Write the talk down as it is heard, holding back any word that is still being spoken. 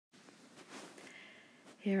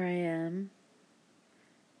Here I am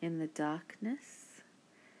in the darkness.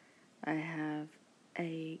 I have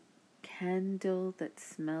a candle that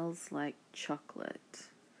smells like chocolate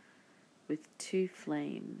with 2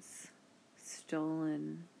 flames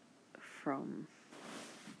stolen from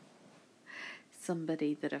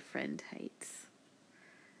somebody that a friend hates.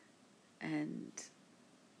 And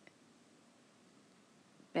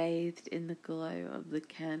bathed in the glow of the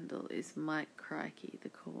candle is Mike Crikey, the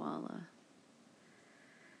koala,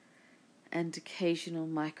 and occasional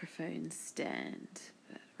microphone stand.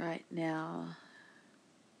 But right now,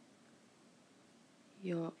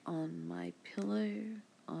 you're on my pillow,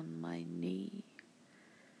 on my knee.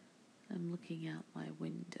 I'm looking out my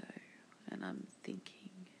window and I'm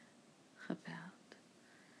thinking about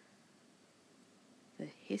the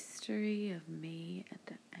history of me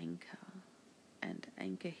and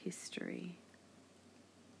Anchor history.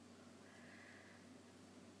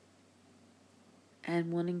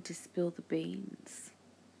 And wanting to spill the beans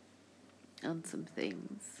on some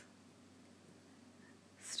things,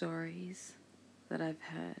 stories that I've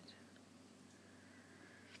heard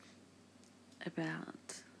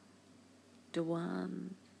about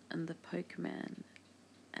Dewan and the Pokemon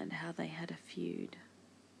and how they had a feud.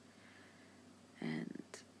 And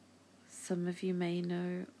some of you may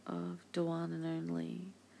know of Dewan and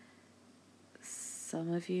Only.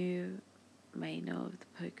 Some of you may know of the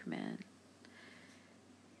Pokemon.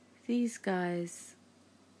 These guys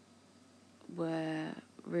were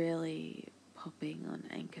really popping on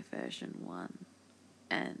Anchor version 1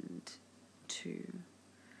 and 2.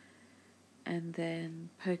 And then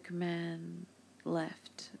Pokemon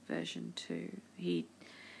left version 2. He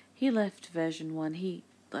left version 1. He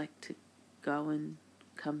liked to go and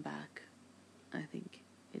come back. I think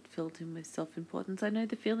it filled him with self-importance. I know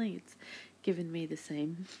the feeling. It's given me the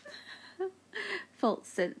same false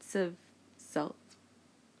sense of self.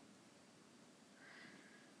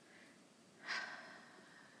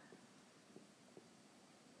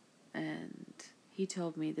 And he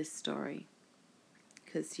told me this story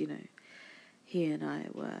because, he and I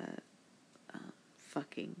were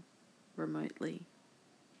fucking remotely.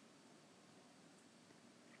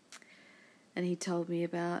 And he told me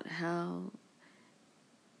about how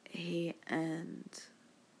he and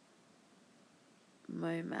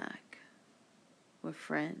Momac were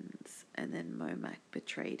friends, and then Momac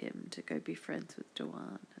betrayed him to go be friends with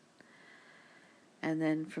Dewan. And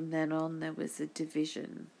then from then on there was a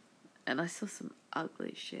division, and I saw some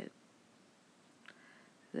ugly shit.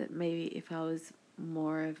 That maybe if I was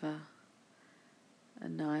more of a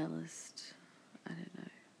nihilist, I don't know,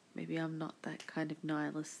 maybe I'm not that kind of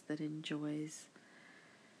nihilist that enjoys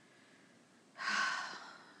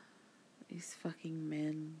these fucking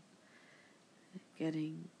men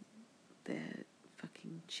getting their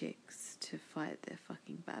fucking chicks to fight their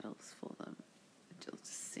fucking battles for them. It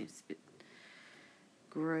just seems a bit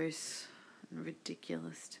gross and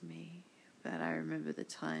ridiculous to me. But I remember the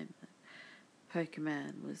time that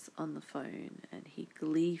Pokemon was on the phone and he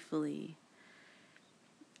gleefully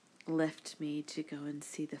left me to go and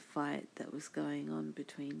see the fight that was going on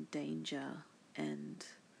between Danger and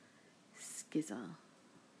Skizzer.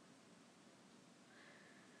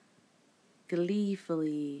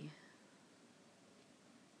 Gleefully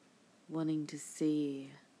wanting to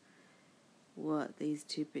see what these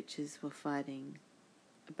 2 bitches were fighting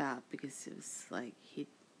about, because it was like he'd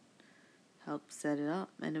helped set it up,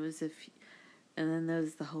 and it was and then there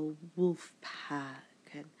was the whole wolf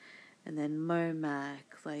pack, and then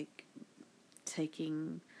Momac like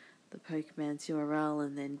taking the Pokemon's URL,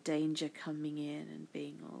 and then Danger coming in and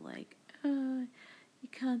being all like, oh, you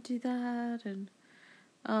can't do that, and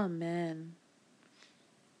oh man,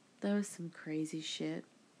 there was some crazy shit.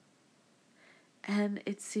 And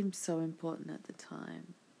it seemed so important at the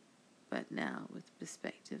time, but now with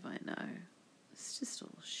perspective I know it's just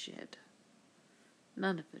all shit.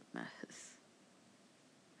 None of it matters.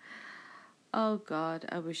 Oh God,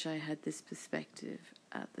 I wish I had this perspective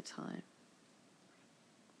at the time.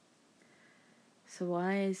 So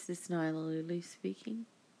why is this Nyla Lulu speaking?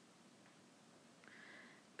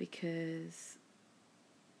 Because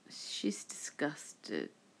she's disgusted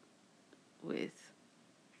with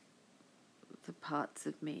the parts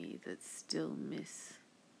of me that still miss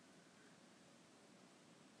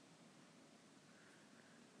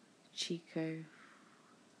Chico.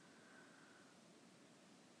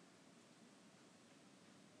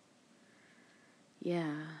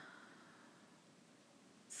 Yeah,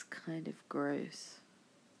 it's kind of gross.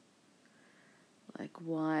 Like,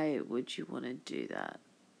 why would you want to do that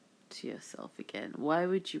to yourself again? Why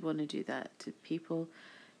would you want to do that to people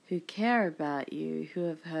who care about you, who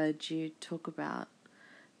have heard you talk about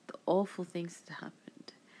the awful things that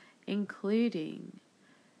happened, including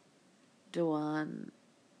Dewan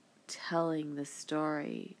telling the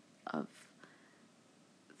story of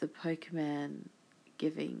the Pokemon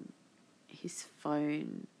giving his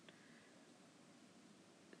phone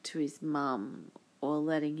to his mum, or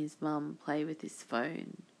letting his mum play with his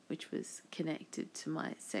phone, which was connected to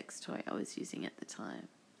my sex toy I was using at the time,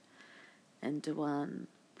 and Dewan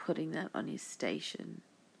putting that on his station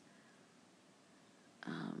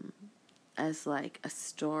as like a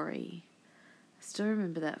story. I still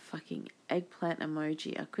remember that fucking eggplant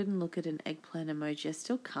emoji. I couldn't look at an eggplant emoji. I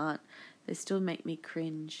still can't. They still make me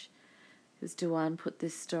cringe. Because Dewan put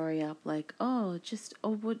this story up like,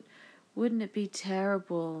 wouldn't it be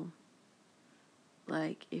terrible,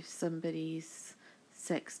 like, if somebody's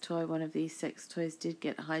sex toy, one of these sex toys, did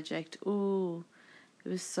get hijacked? Ooh, it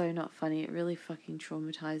was so not funny. It really fucking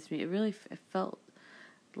traumatized me. It felt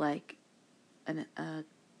like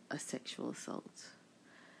a sexual assault.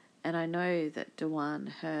 And I know that Dewan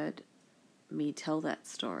heard me tell that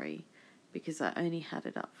story because I only had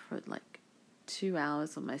it up for like 2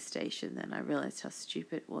 hours on my station. Then I realized how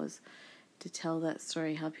stupid it was to tell that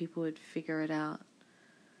story, how people would figure it out.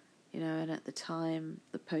 You know, and at the time,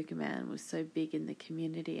 the Pokemon was so big in the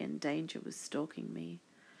community and danger was stalking me.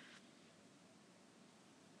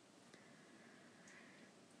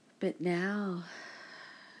 But now,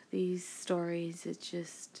 these stories are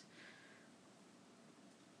just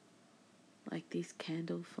like these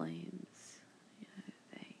candle flames. You know,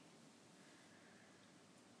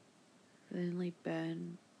 they only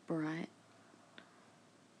burn bright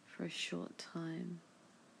for a short time,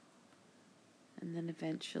 and then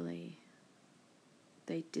eventually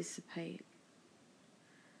they dissipate.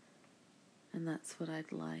 And that's what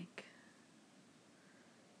I'd like,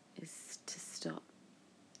 is to stop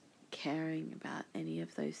caring about any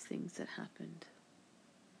of those things that happened,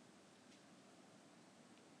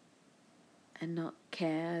 and not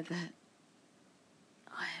care that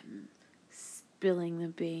I am spilling the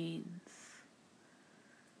beans,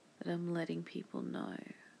 that I'm letting people know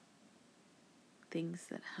things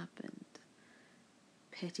that happened,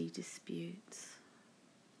 petty disputes.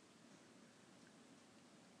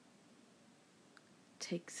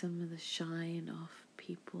 Take some of the shine off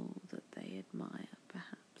people that they admire,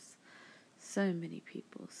 perhaps. So many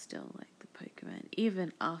people still like the Pokemon,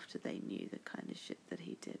 even after they knew the kind of shit that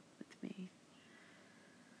he did with me.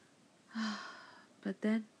 But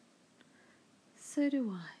then, so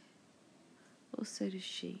do I. Or so does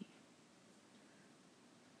she.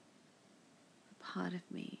 A part of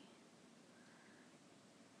me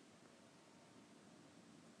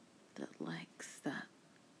that likes that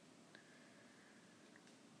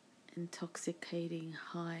intoxicating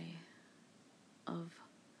high of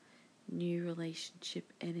new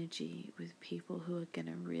relationship energy with people who are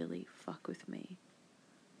gonna really fuck with me.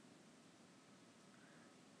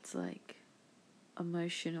 It's like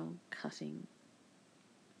emotional cutting.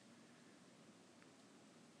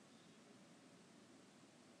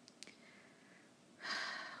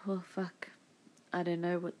 Well, fuck. I don't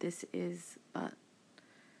know what this is, but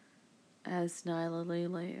as Nyla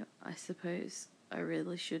Lulu, I suppose I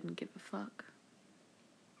really shouldn't give a fuck.